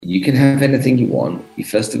You can have anything you want. You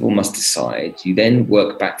first of all must decide. You then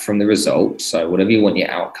work back from the result. So whatever you want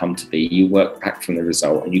your outcome to be, you work back from the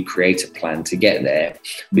result and you create a plan to get there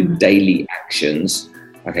with daily actions.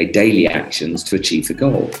 Okay, daily actions to achieve the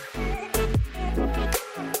goal.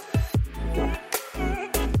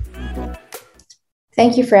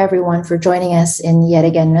 Thank you for everyone for joining us in yet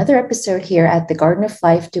again another episode here at the Garden of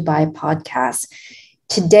Life Dubai podcast.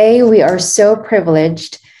 Today, we are so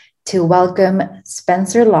privileged to welcome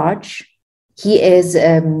Spencer Lodge. He is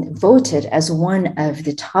voted as one of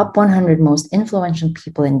the top 100 most influential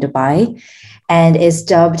people in Dubai and is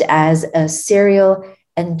dubbed as a serial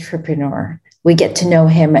entrepreneur. We get to know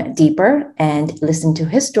him deeper and listen to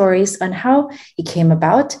his stories on how he came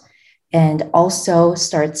about and also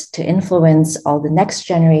starts to influence all the next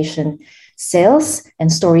generation sales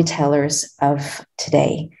and storytellers of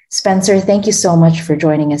today. Spencer, thank you so much for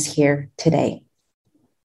joining us here today.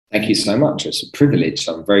 Thank you so much. It's a privilege.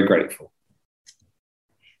 I'm very grateful.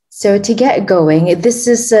 So to get going, this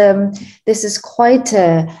is quite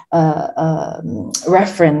a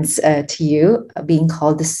reference to you being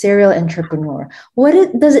called the serial entrepreneur.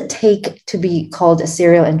 What does it take to be called a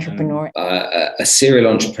serial entrepreneur? A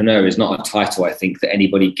serial entrepreneur is not a title I think that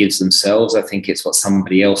anybody gives themselves. I think it's what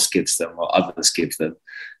somebody else gives them or others give them.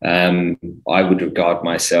 I would regard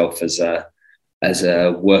myself as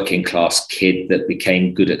a working class kid that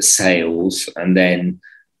became good at sales and then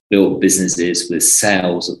built businesses with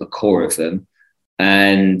sales at the core of them.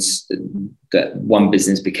 And that one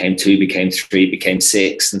business became two, became three, became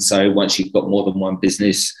six. And so once you've got more than one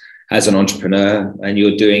business as an entrepreneur and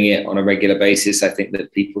you're doing it on a regular basis, I think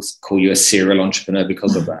that people call you a serial entrepreneur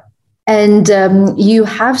because of that. And you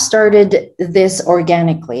have started this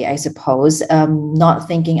organically, I suppose, not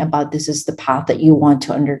thinking about this as the path that you want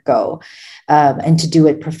to undergo and to do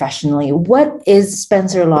it professionally. What is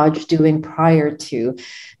Spencer Lodge doing prior to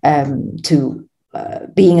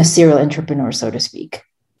being a serial entrepreneur, so to speak?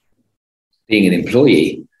 Being an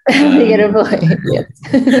employee. Being an employee, yes.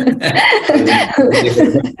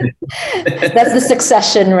 That's the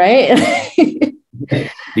succession, right?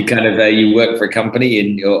 You kind of you work for a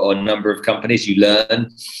company or a number of companies. You learn.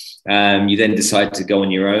 You then decide to go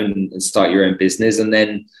on your own and start your own business. And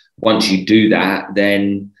then once you do that,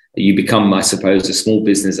 then you become, I suppose, a small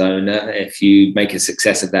business owner. If you make a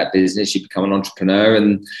success of that business, you become an entrepreneur.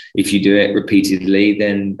 And if you do it repeatedly,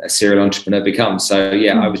 then a serial entrepreneur becomes. So,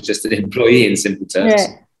 yeah, I was just an employee in simple terms. Yeah,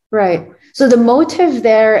 right. So the motive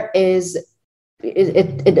there is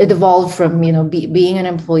it evolved from, being an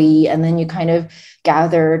employee, and then you kind of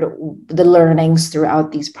gathered the learnings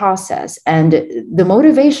throughout these process and the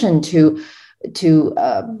motivation to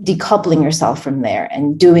decoupling yourself from there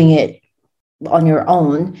and doing it on your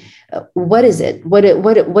own. What is it?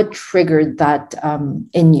 What triggered that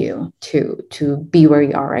in you to be where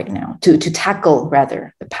you are right now, to tackle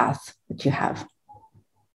rather the path that you have?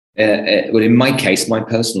 Well, in my case, my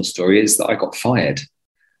personal story is that I got fired.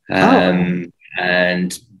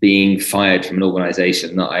 And being fired from an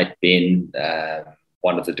organization that I'd been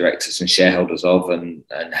one of the directors and shareholders of and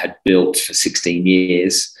had built for 16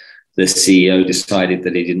 years, the CEO decided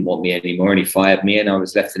that he didn't want me anymore and he fired me, and I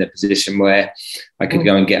was left in a position where I could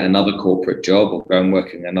go and get another corporate job or go and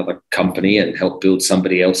work in another company and help build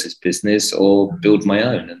somebody else's business or build my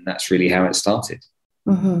own. And that's really how it started.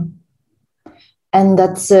 Mm-hmm. And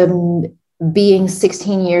that's being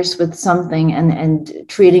 16 years with something and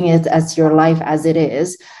treating it as your life as it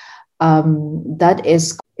is. That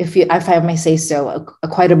is, if I may say so,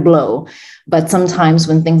 quite a blow. But sometimes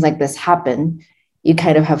when things like this happen, you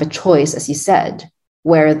kind of have a choice, as you said,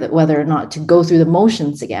 whether or not to go through the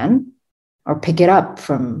motions again or pick it up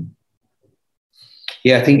from.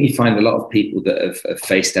 Yeah, I think you find a lot of people that have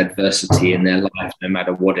faced adversity in their life, no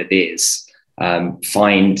matter what it is,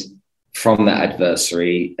 find from that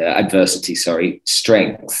adversity,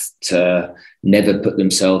 strength to never put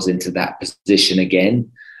themselves into that position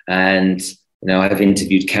again. And I've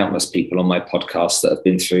interviewed countless people on my podcast that have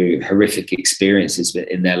been through horrific experiences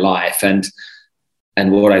in their life, and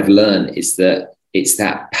what I've learned is that it's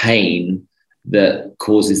that pain that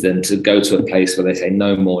causes them to go to a place where they say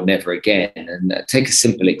no more, never again. And take a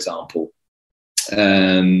simple example.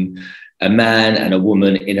 A man and a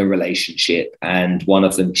woman in a relationship and one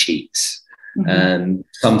of them cheats. Mm-hmm.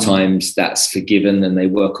 Sometimes that's forgiven and they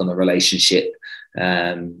work on the relationship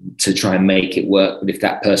to try and make it work. But if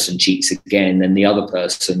that person cheats again, then the other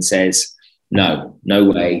person says, no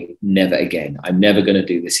way, never again. I'm never going to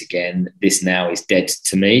do this again. This now is dead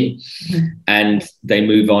to me. Mm-hmm. And they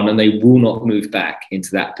move on, and they will not move back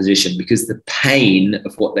into that position because the pain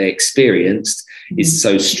of what they experienced is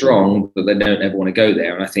so strong that they don't ever want to go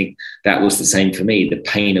there. And I think that was the same for me. The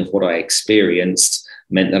pain of what I experienced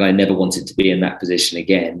meant that I never wanted to be in that position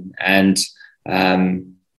again. And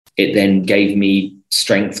it then gave me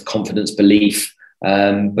strength, confidence, belief,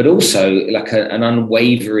 but also like an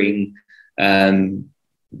unwavering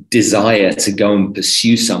desire to go and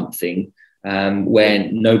pursue something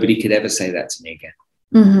where nobody could ever say that to me again.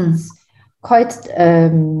 Mm-hmm. Quite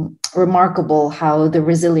remarkable how the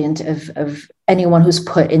resilience of anyone who's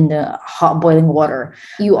put in the hot boiling water,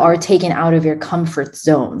 you are taken out of your comfort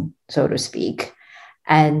zone, so to speak.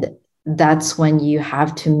 And that's when you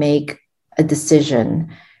have to make a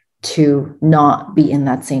decision to not be in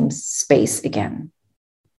that same space again.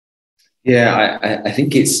 Yeah, I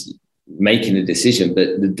think it's making a decision,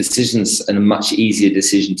 but the decision's a much easier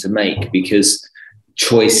decision to make because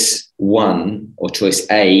choice 1 or choice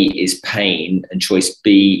A is pain and choice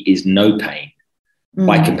B is no pain.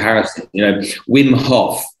 By comparison, Wim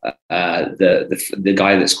Hof, the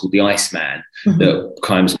guy that's called the Iceman, that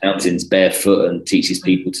climbs mountains barefoot and teaches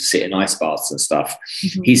people to sit in ice baths and stuff.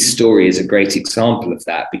 His story is a great example of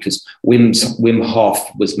that because Wim Hof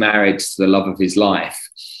was married to the love of his life.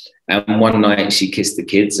 And one night she kissed the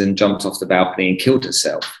kids and jumped off the balcony and killed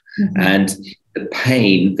herself. And the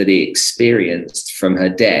pain that he experienced from her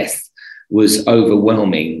death was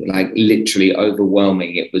overwhelming, like literally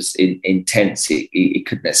overwhelming. It was intense. He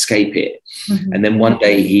couldn't escape it. And then one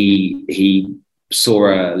day he saw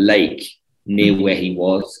a lake near where he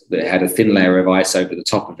was that had a thin layer of ice over the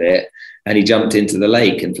top of it. And he jumped into the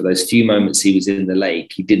lake. And for those few moments he was in the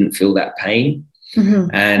lake, he didn't feel that pain.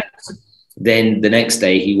 And then the next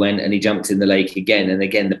day he went and he jumped in the lake again. And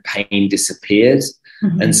again, the pain disappeared.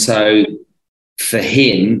 And so for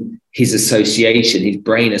him, his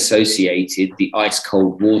brain associated the ice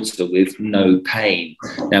cold water with no pain.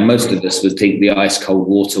 Now, most of us would think the ice cold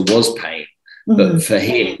water was pain, but for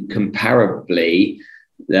him, comparably,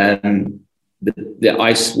 the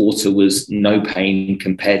ice water was no pain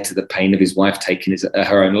compared to the pain of his wife taking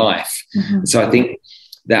her own life. So I think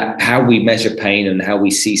that how we measure pain and how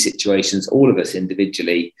we see situations, all of us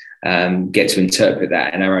individually get to interpret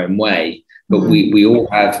that in our own way, but we all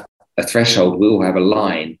have a threshold, we all have a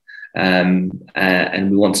line. And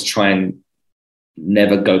we want to try and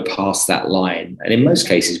never go past that line. And in most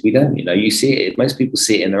cases, we don't. You see it. Most people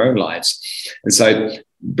see it in their own lives. And so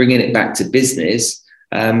bringing it back to business,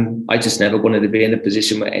 I just never wanted to be in a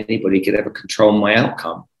position where anybody could ever control my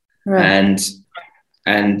outcome. Right.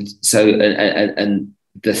 And so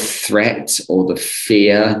the threat or the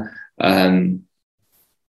fear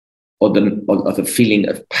or the feeling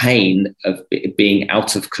of pain of being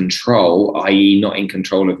out of control, i.e. not in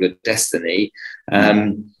control of your destiny,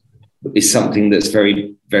 is something that's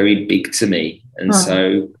very, very big to me. And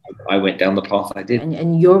so I went down the path I did.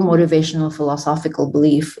 And your motivational philosophical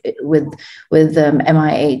belief with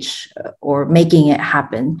MIH or making it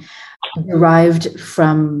happen derived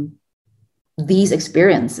from these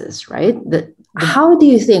experiences, right? How do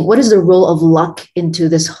you think, what is the role of luck into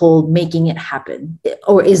this whole making it happen?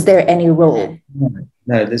 Or is there any role?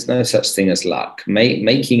 No, there's no such thing as luck.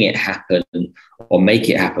 Making it happen or Make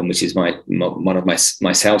It Happen, which is one of my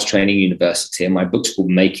sales training university, and my book's called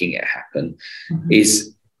Making It Happen,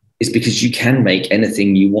 is because you can make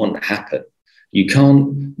anything you want happen. You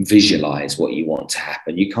can't visualize what you want to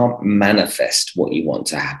happen. You can't manifest what you want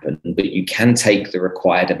to happen, but you can take the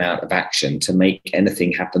required amount of action to make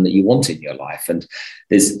anything happen that you want in your life. And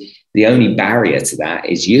the only barrier to that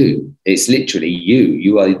is you. It's literally you.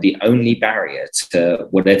 You are the only barrier to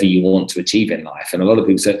whatever you want to achieve in life. And a lot of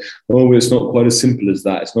people say, oh, it's not quite as simple as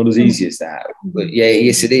that. It's not as easy as that. But yeah,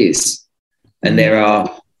 yes, it is. And there are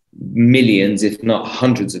millions, if not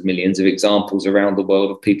hundreds of millions of examples around the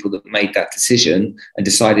world of people that made that decision and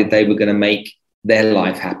decided they were going to make their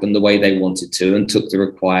life happen the way they wanted to and took the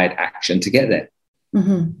required action to get there.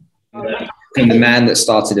 From the man that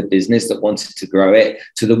started a business that wanted to grow it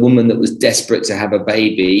to the woman that was desperate to have a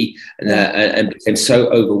baby and became so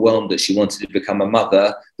overwhelmed that she wanted to become a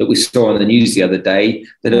mother, that we saw on the news the other day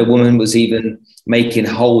that a woman was even making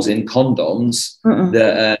holes in condoms.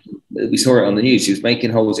 We saw it on the news. She was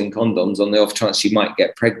making holes in condoms on the off chance she might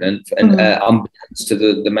get pregnant, and unbeknownst to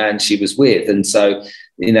the man she was with. And so,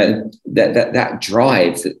 that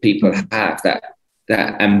drive that people have, that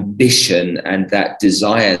ambition and that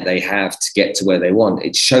desire they have to get to where they want,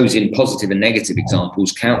 it shows in positive and negative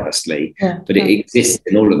examples countlessly, but it exists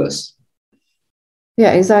in all of us.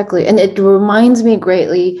 Yeah, exactly. And it reminds me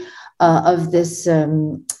greatly of this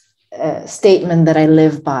statement that I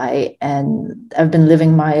live by, and I've been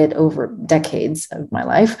living by it over decades of my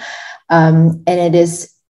life. And it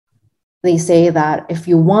is, they say that if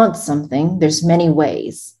you want something, there's many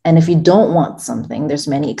ways. And if you don't want something, there's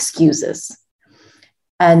many excuses.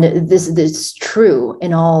 And this is true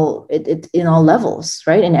in all levels,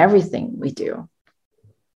 right? In everything we do.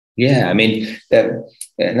 Yeah, I mean,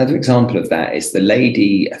 another example of that is the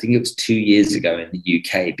lady, I think it was 2 years ago in the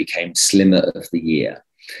UK, became Slimmer of the Year.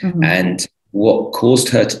 Mm-hmm. And what caused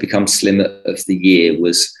her to become Slimmer of the Year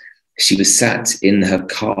was she was sat in her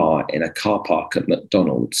car in a car park at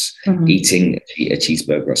McDonald's, mm-hmm. eating a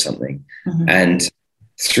cheeseburger or something. Mm-hmm. And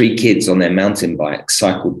 3 kids on their mountain bikes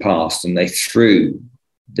cycled past, and they threw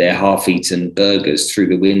their half-eaten burgers through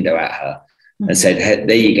the window at her, mm-hmm. and said, hey,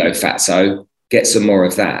 there you go, fatso, get some more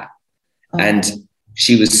of that. Oh. And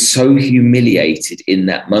she was so humiliated in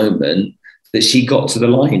that moment that she got to the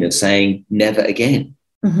line of saying, never again.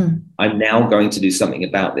 Mm-hmm. I'm now going to do something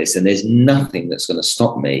about this, and there's nothing that's going to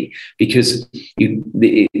stop me, because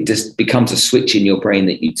it just becomes a switch in your brain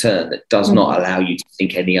that you turn that does mm-hmm. not allow you to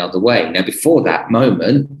think any other way. Now, before that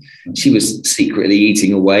moment, she was secretly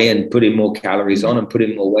eating away and putting more calories on and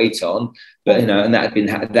putting more weight on, but and that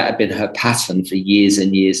had been her pattern for years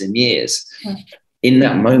and years and years. Mm-hmm. In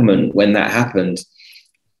that moment when that happened,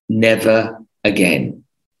 never again,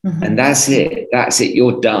 mm-hmm. and that's it.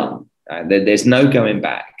 You're done. There's no going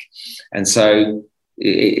back. And so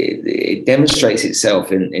it demonstrates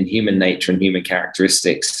itself in human nature and human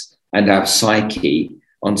characteristics and our psyche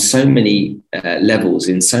on so many levels,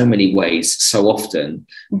 in so many ways, so often,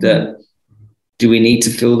 mm-hmm. that do we need to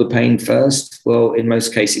feel the pain first? Well, in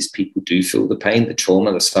most cases, people do feel the pain, the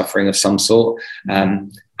trauma, the suffering of some sort.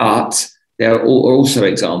 But there are also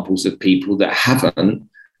examples of people that have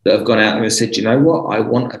gone out and said, you know what, I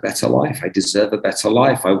want a better life. I deserve a better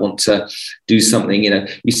life. I want to do something.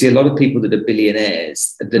 You see a lot of people that are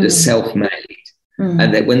billionaires that are self-made.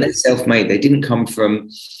 And that when they're self-made, they didn't come from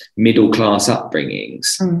middle-class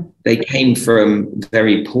upbringings. They came from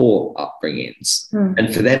very poor upbringings.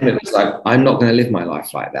 And for them, it was like, I'm not going to live my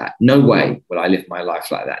life like that. No way will I live my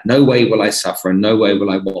life like that. No way will I suffer, and no way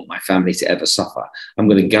will I want my family to ever suffer. I'm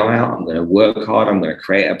going to go out, I'm going to work hard, I'm going to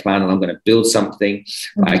create a plan, and I'm going to build something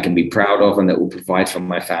that I can be proud of and that will provide for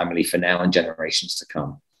my family for now and generations to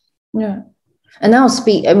come. Yeah. And now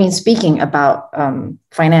speaking about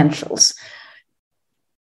financials,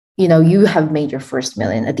 you have made your first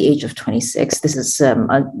million at the age of 26. This is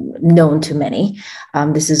known to many.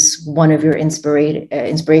 This is one of your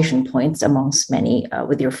inspiration points amongst many,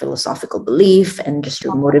 with your philosophical belief and just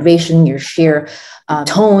your motivation, your sheer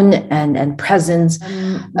tone and presence.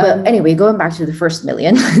 But anyway, going back to the first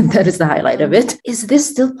million, that is the highlight of it. Is this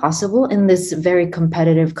still possible in this very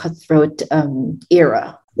competitive, cutthroat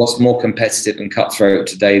era? What's more competitive and cutthroat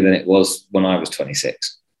today than it was when I was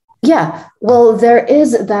 26? Yeah, well, there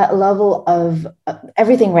is that level of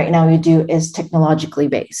everything right now you do is technologically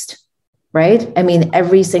based, right? I mean,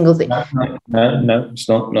 every single thing. No, it's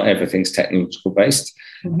not. Not everything's technological based.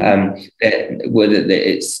 Whether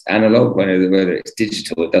it's analog, whether it's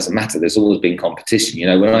digital, it doesn't matter. There's always been competition.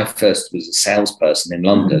 When I first was a salesperson in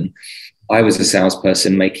London, I was a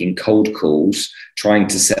salesperson making cold calls, trying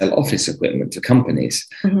to sell office equipment to companies.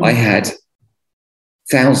 I had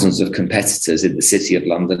thousands of competitors in the city of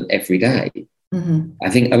London every day. I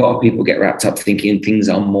think a lot of people get wrapped up thinking things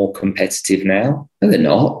are more competitive now. No, they're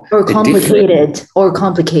not. Or complicated,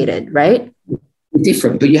 right? They're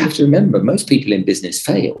different, but you have to remember, most people in business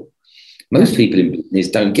fail. Most people in business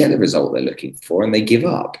don't get the result they're looking for, and they give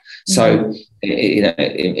up. So,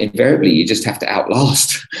 invariably, you just have to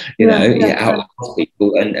outlast. Outlast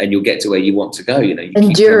people, and you'll get to where you want to go.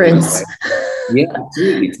 Endurance. Yeah,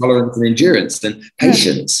 absolutely. Tolerance and endurance and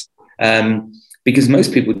patience. Because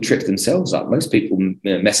most people trip themselves up. Most people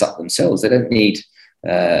mess up themselves. They don't need.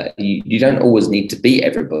 You don't always need to beat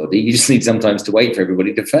everybody. You just need sometimes to wait for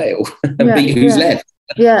everybody to fail and beat who's left.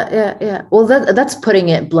 Yeah. Well, that's putting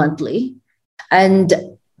it bluntly. And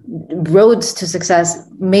roads to success,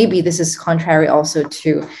 maybe this is contrary also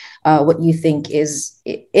to what you think is.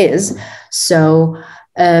 So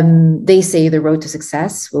they say the road to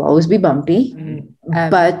success will always be bumpy.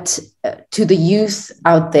 But to the youth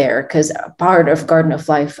out there, because part of Garden of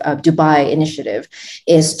Life Dubai initiative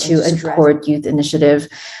is to support youth initiative,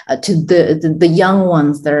 to the young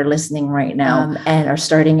ones that are listening right now and are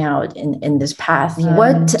starting out in this path.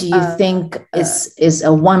 What do you think is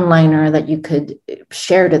a one-liner that you could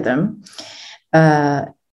share to them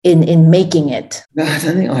in making it? No, I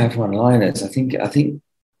don't think I have one-liners. I think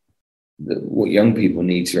what young people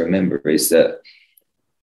need to remember is that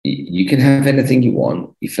you can have anything you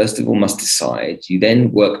want. You first of all must decide. You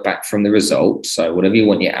then work back from the result. So whatever you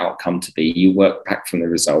want your outcome to be, you work back from the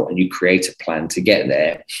result and you create a plan to get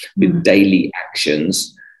there with daily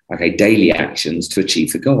actions. Okay, daily actions to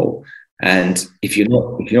achieve the goal. And if you're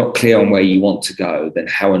not clear on where you want to go, then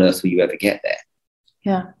how on earth will you ever get there?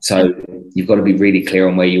 Yeah. So you've got to be really clear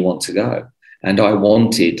on where you want to go. And I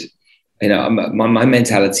wanted, my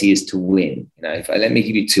mentality is to win. Let me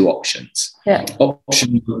give you two options. Yeah.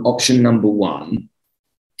 Option number one,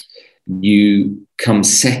 you come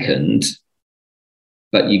second,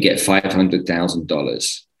 but you get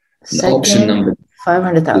 $500,000. Option number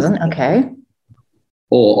 500,000. Okay.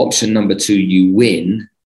 Or option number two, you win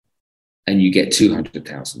and you get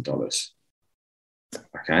 $200,000.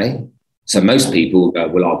 Okay. So most people go,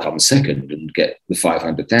 well, I'll come second and get the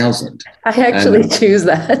 500,000. I actually choose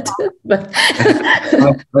that. But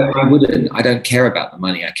I wouldn't. I don't care about the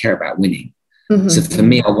money. I care about winning. Mm-hmm. So for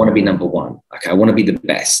me, I want to be number one. Okay, I want to be the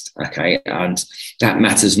best. Okay, and that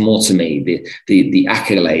matters more to me. The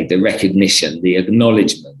accolade, the recognition, the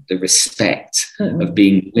acknowledgement, the respect of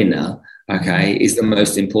being winner. Okay, is the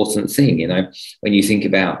most important thing. When you think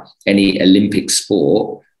about any Olympic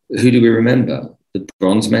sport, who do we remember? The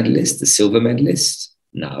bronze medalist, the silver medalist?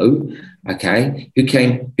 No. Okay. Who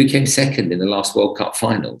came second in the last World Cup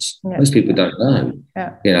finals? Yeah. Most people don't know.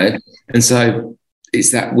 Yeah. And so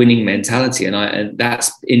it's that winning mentality, and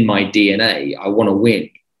that's in my DNA. I want to win.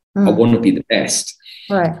 I want to be the best.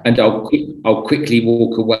 Right. And I'll quickly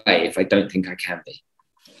walk away if I don't think I can be.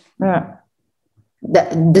 Yeah.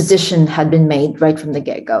 That decision had been made right from the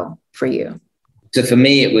get-go for you. So for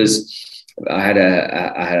me, it was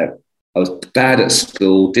I was bad at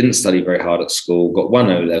school, didn't study very hard at school, got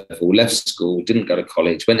 1 O-level, left school, didn't go to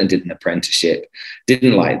college, went and did an apprenticeship,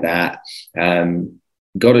 didn't like that,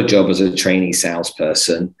 got a job as a trainee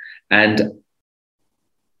salesperson. And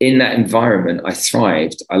in that environment, I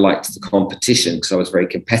thrived. I liked the competition because I was very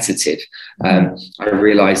competitive. I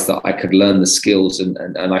realized that I could learn the skills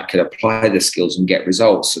and I could apply the skills and get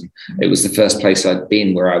results. And it was the first place I'd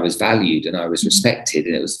been where I was valued and I was respected.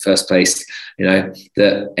 And it was the first place,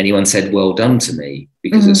 that anyone said, well done to me,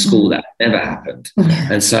 because at school that never happened.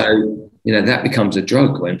 And so, that becomes a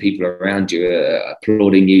drug when people around you are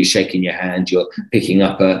applauding you, shaking your hand, you're picking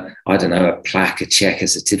up a plaque, a check, a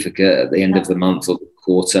certificate at the end of the month or the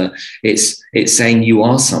quarter. It's saying you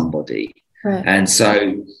are somebody. Right. And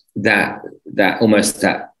so that almost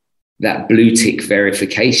that blue tick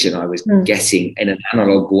verification I was getting in an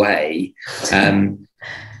analog way,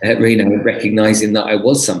 recognizing that I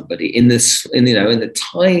was somebody in the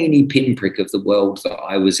tiny pinprick of the world that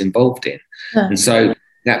I was involved in. Yeah. And so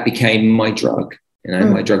that became my drug.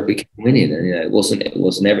 My drug became winning. And it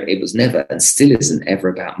was never and still isn't ever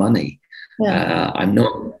about money. Yeah. I'm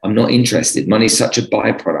not interested. Money is such a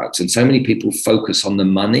byproduct, and so many people focus on the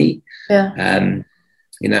money. Yeah.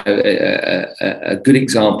 A good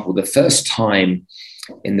example, the first time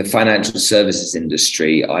in the financial services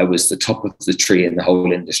industry, I was the top of the tree in the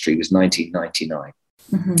whole industry, was 1999.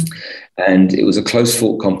 And it was a close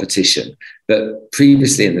fought competition. But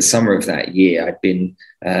previously in the summer of that year, I'd been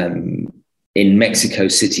in Mexico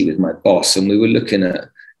City with my boss, and we were looking at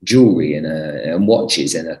jewelry and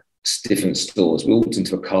watches in different stores. We walked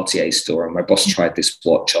into a Cartier store and my boss tried this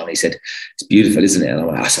watch on. He said, it's beautiful, isn't it? And I'm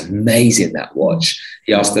like, that's amazing, that watch.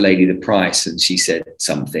 He asked the lady the price and she said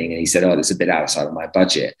something, and he said, oh, that's a bit outside of my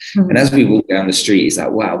budget. And as we walked down the street, he's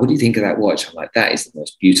like, wow, what do you think of that watch? I'm like, that is the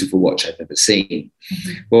most beautiful watch I've ever seen.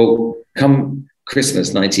 Well, come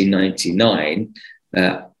Christmas 1999,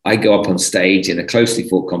 I go up on stage in a closely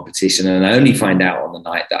fought competition, and I only find out on the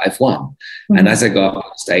night that I've won. And as I go up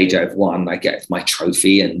on stage, I've won. I get my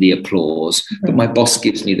trophy and the applause, but my boss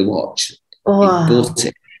gives me the watch. He bought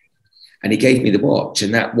it and he gave me the watch,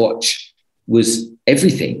 and that watch was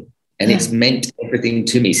everything. And it's meant everything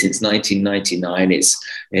to me since 1999. It's,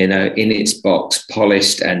 in its box,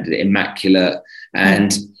 polished and immaculate.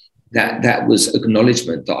 And that was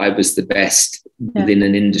acknowledgement that I was the best within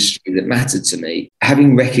an industry that mattered to me.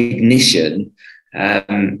 Having recognition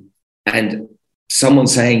and someone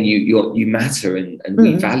saying you matter and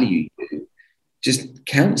we value you just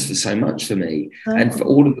counts for so much for me. And for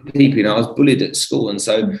all of the people, I was bullied at school. And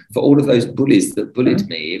so for all of those bullies that bullied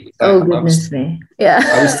me, it was goodness me. Yeah.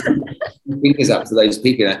 I was fingers up to those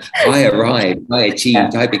people. I arrived, I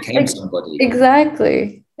achieved, I became somebody.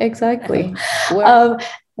 Exactly.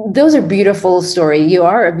 Those are beautiful stories. You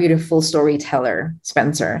are a beautiful storyteller,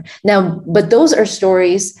 Spencer. Now, but those are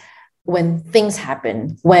stories when things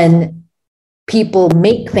happen, when people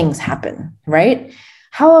make things happen, right?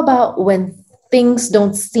 How about when things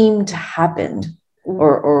don't seem to happen?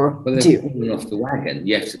 or well, do? falling off the wagon.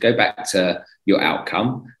 You have to go back to your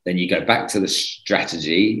outcome, then you go back to the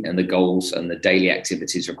strategy and the goals and the daily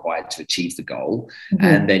activities required to achieve the goal,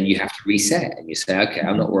 and then you have to reset and you say, okay,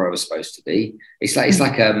 I'm not where I was supposed to be. It's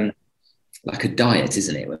like a diet,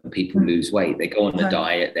 isn't it? When people lose weight, they go on a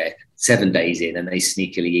diet, they're 7 days in and they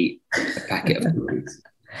sneakily eat a packet of cookies.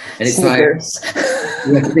 And it's Snickers.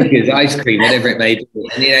 Snickers, ice cream, whatever it may be.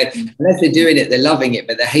 And, unless they're doing it, they're loving it,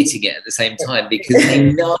 but they're hating it at the same time because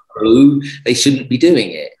they know they shouldn't be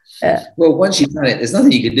doing it. Yeah. Well, once you've done it, there's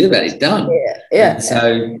nothing you can do about it. It's done. Yeah.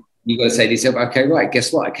 So you've got to say to yourself, okay, right,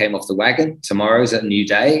 guess what? I came off the wagon. Tomorrow's a new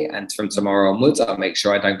day. And from tomorrow onwards, I'll make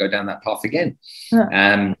sure I don't go down that path again.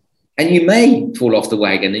 And you may fall off the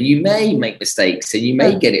wagon and you may make mistakes and you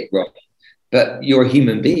may get it wrong, but you're a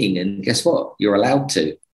human being. And guess what? You're allowed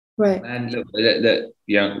to. Right. And look,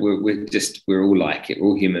 we're all like it. We're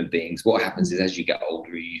all human beings. What happens is as you get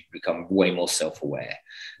older, you become way more self-aware.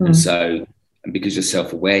 And because you're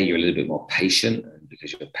self-aware, you're a little bit more patient. And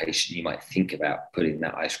because you're patient, you might think about putting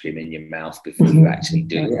that ice cream in your mouth before you actually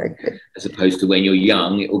do it. As opposed to when you're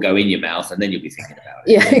young, it will go in your mouth and then you'll be thinking about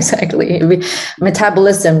it. Yeah, exactly.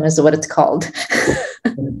 Metabolism is what it's called.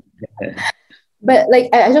 But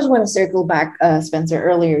I just want to circle back, Spencer.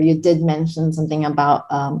 Earlier, you did mention something about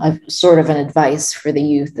a sort of an advice for the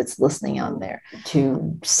youth that's listening on there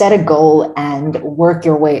to set a goal and work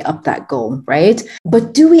your way up that goal, right?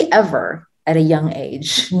 But do we ever, at a young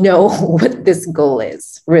age, know what this goal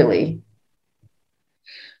is, really?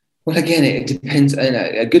 Well, again, it depends.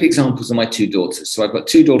 Good examples are my 2 daughters. So I've got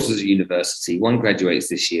 2 daughters at university. One graduates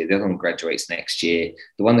this year. The other one graduates next year.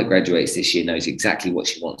 The one that graduates this year knows exactly what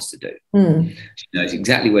she wants to do. She knows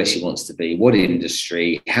exactly where she wants to be, what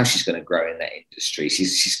industry, how she's going to grow in that industry.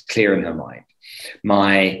 She's clear in her mind.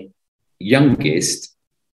 My youngest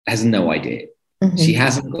has no idea. She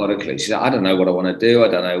hasn't got a clue. She's like, I don't know what I want to do. I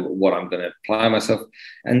don't know what I'm going to apply myself.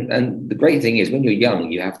 And the great thing is when you're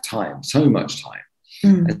young, you have time, so much time.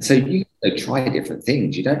 And so you try different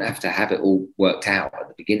things. You don't have to have it all worked out at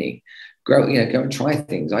the beginning. Go and try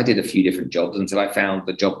things. I did a few different jobs until I found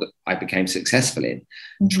the job that I became successful in.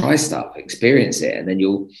 Try stuff, experience it. And then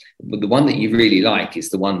the one that you really like is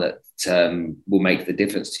the one that will make the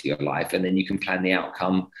difference to your life. And then you can plan the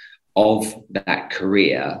outcome of that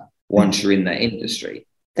career once you're in that industry.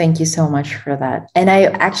 Thank you so much for that. And I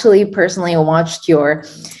actually personally watched your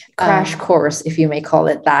crash course, if you may call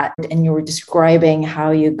it that, and you were describing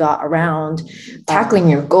how you got around tackling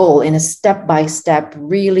your goal in a step-by-step,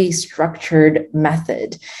 really structured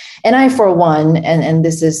method. And I, for one, and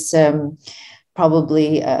this is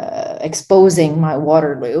probably exposing my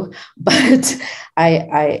Waterloo, but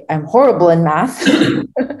I'm horrible in math.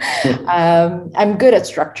 I'm good at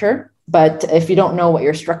structure, but if you don't know what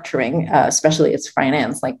you're structuring, especially it's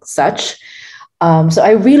finance like such. So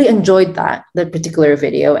I really enjoyed that particular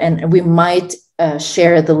video, and we might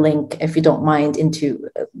share the link, if you don't mind,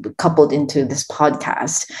 coupled into this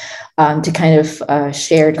podcast to kind of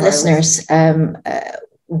share to listeners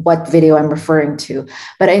what video I'm referring to.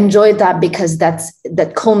 But I enjoyed that because that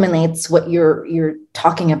culminates what you're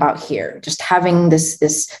talking about here. Just having this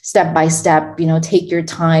step by step, take your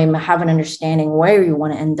time, have an understanding where you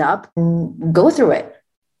want to end up, and go through it.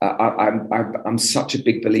 I'm such a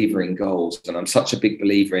big believer in goals, and I'm such a big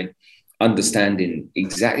believer in understanding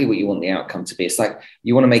exactly what you want the outcome to be. It's like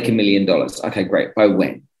you want to make $1 million. Okay, great. By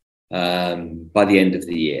when? By the end of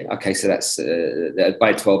the year. Okay, so that's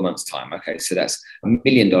by 12 months' time. Okay, so that's $1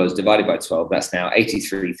 million divided by 12. That's now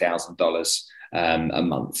 $83,000 a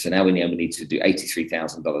month. So now we need to do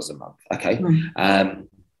 $83,000 a month. Okay.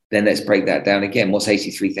 Then let's break that down again. What's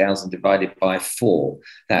 83,000 divided by 4?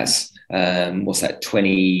 That's, what's that,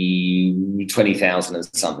 20,000 and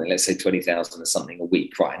something. Let's say 20,000 and something a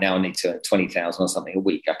week. Right, now I need to earn 20,000 or something a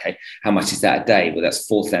week. Okay, how much is that a day? Well, that's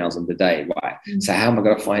 4,000 a day, right? So how am I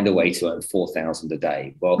going to find a way to earn 4,000 a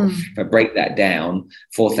day? Well, if I break that down,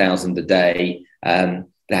 4,000 a day,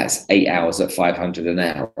 that's 8 hours at 500 an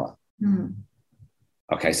hour.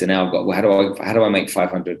 Okay, so now I've got, well, how do I make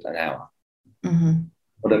 500 an hour?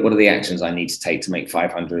 What are the actions I need to take to make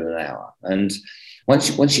 500 an hour? And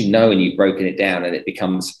once you know and you've broken it down and it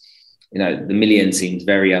becomes, the million seems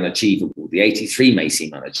very unachievable. The 83 may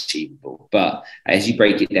seem unachievable, but as you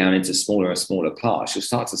break it down into smaller and smaller parts, you'll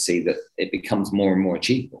start to see that it becomes more and more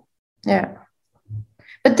achievable. Yeah.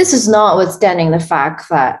 But this is notwithstanding the fact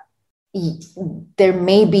that there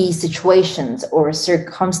may be situations or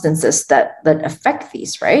circumstances that affect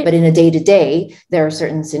these, right? But in a day-to-day, there are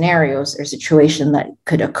certain scenarios or situations that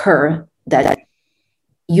could occur that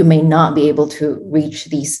you may not be able to reach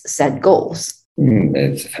these set goals.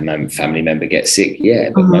 If a family member gets sick, yeah,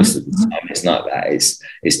 but most of the time it's not that.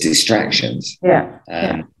 It's distractions. Yeah.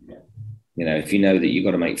 You know, if you know that you've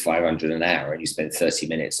got to make 500 an hour and you spend 30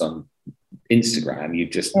 minutes on Instagram,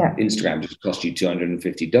 Instagram just cost you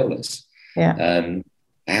 $250. Yeah.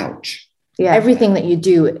 Ouch. Yeah. Everything that you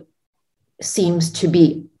do seems to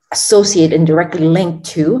be associated and directly linked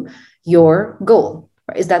to your goal.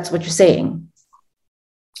 Is that what you're saying?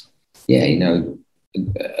 Yeah, you know,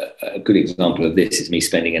 a good example of this is me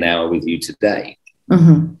spending an hour with you today.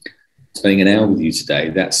 Spending an hour with you today,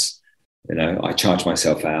 that's, you know, I charge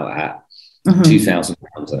myself out at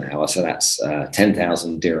 £2,000 an hour. So that's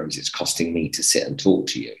 10,000 dirhams it's costing me to sit and talk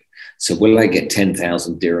to you. So will I get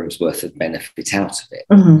 10,000 dirhams worth of benefit out of it?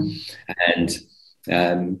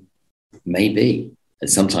 And maybe. And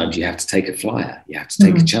sometimes you have to take a flyer. You have to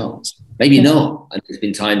take a chance. Maybe not. And there's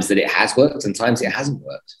been times that it has worked and times it hasn't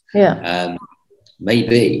worked. Yeah.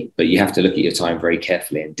 Maybe, but you have to look at your time very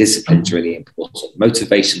carefully, and discipline's really important.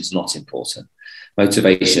 Motivation's not important.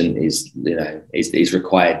 Motivation is, you know, is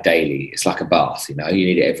required daily. It's like a bath, you know, you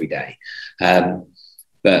need it every day.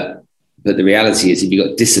 But the reality is, if you've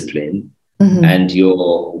got discipline and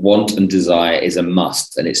your want and desire is a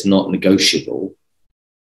must and it's not negotiable,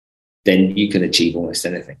 then you can achieve almost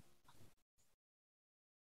anything.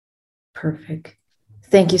 Perfect.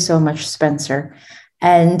 Thank you so much, Spencer.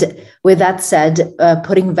 And with that said,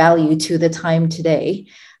 putting value to the time today,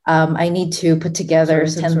 I need to put together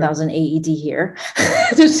 10,000 AED here.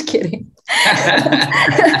 Just kidding.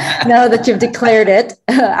 Now that you've declared it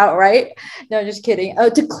outright. No, just kidding. Oh,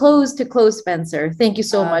 to close, Spencer. Thank you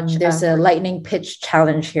so much. There's a lightning pitch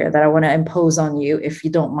challenge here that I want to impose on you, if you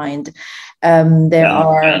don't mind.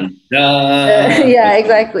 Yeah,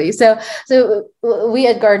 exactly. So we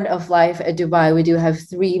at Garden of Life at Dubai, we do have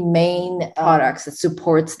three main products that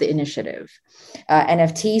supports the initiative.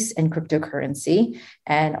 NFTs and cryptocurrency,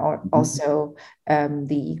 and also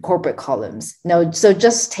the corporate columns. No, so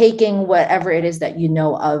just taking whatever it is that you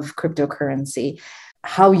know of cryptocurrency,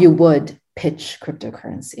 how you would pitch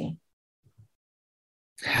cryptocurrency.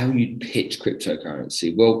 How you'd pitch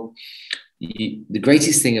cryptocurrency? Well, the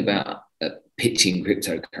greatest thing about pitching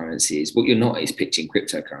cryptocurrency is what you're not is pitching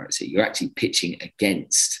cryptocurrency. You're actually pitching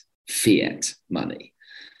against fiat money.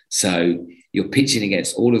 So you're pitching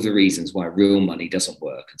against all of the reasons why real money doesn't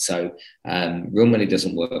work. And so real money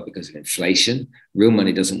doesn't work because of inflation. Real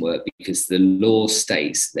money doesn't work because the law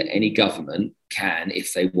states that any government can,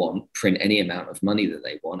 if they want, print any amount of money that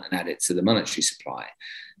they want and add it to the monetary supply.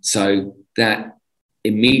 So that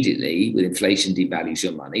immediately, with inflation, devalues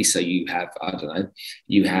your money. So you have, I don't know,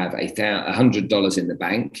 you have $100 in the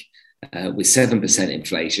bank with 7%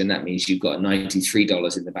 inflation. That means you've got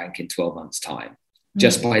 $93 in the bank in 12 months' time,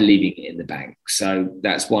 just by leaving it in the bank. So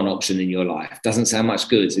that's one option in your life. Doesn't sound much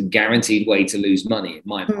good. It's a guaranteed way to lose money in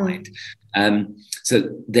my mind. So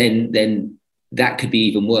then that could be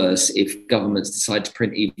even worse if governments decide to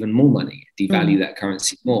print even more money, devalue that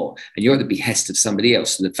currency more, and you're at the behest of somebody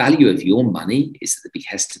else. So the value of your money is at the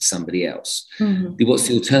behest of somebody else. What's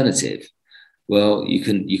the alternative? Well, you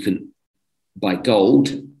can buy gold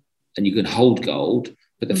and you can hold gold,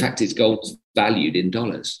 but the fact is gold's valued in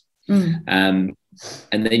dollars. And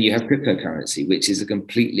then you have cryptocurrency, which is a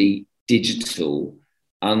completely digital,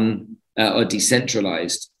 or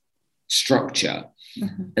decentralized structure.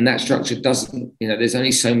 And that structure doesn't, you know, there's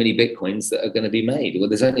only so many Bitcoins that are going to be made. Well,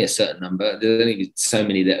 there's only a certain number. There's only so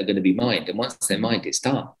many that are going to be mined. And once they're mined, it's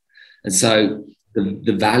done. And so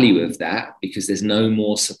the value of that, because there's no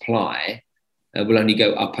more supply, will only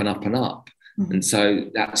go up and up and up. And so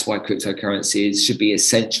that's why cryptocurrencies should be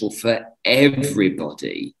essential for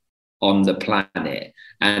everybody on the planet.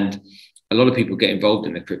 And a lot of people get involved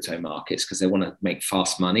in the crypto markets because they want to make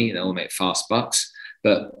fast money, they want to make fast bucks.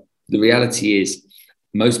 But the reality is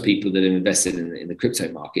most people that have invested in the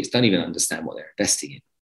crypto markets don't even understand what they're investing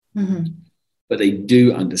in. But they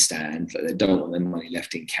do understand that they don't want their money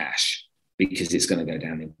left in cash because it's going to go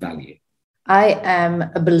down in value. I am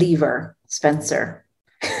a believer, Spencer,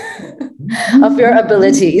 of your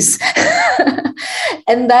abilities.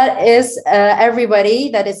 And that is everybody.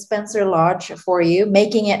 That is Spencer Lodge for you,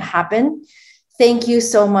 making it happen. Thank you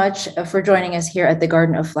so much for joining us here at the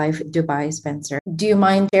Garden of Life Dubai, Spencer. Do you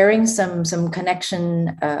mind sharing some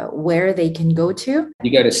connection where they can go to?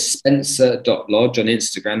 You go to spencer.lodge on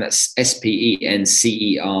Instagram. That's SPENCER.lodge,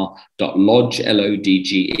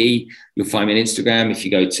 LODGE. You'll find me on Instagram. If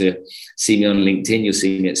you go to see me on LinkedIn, you'll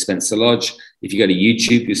see me at Spencer Lodge. If you go to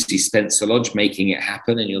YouTube, you'll see Spencer Lodge Making It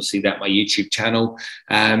Happen, and you'll see that my YouTube channel.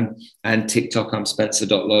 And TikTok, I'm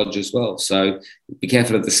Spencer.Lodge as well. So be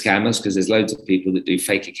careful of the scammers, because there's loads of people that do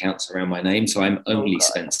fake accounts around my name. So I'm only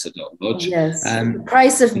Spencer.Lodge. Yes. The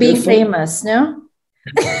price of being famous, no?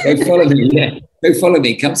 Go follow me. Yeah. Go follow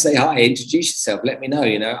me. Come say hi. Introduce yourself. Let me know.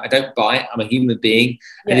 I don't bite. I'm a human being.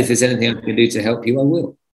 And if there's anything I can do to help you, I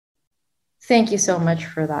will. Thank you so much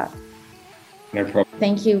for that. No problem.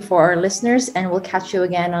 Thank you for our listeners, and we'll catch you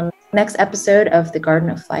again on the next episode of the Garden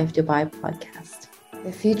of Life Dubai podcast.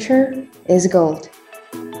 The future is gold.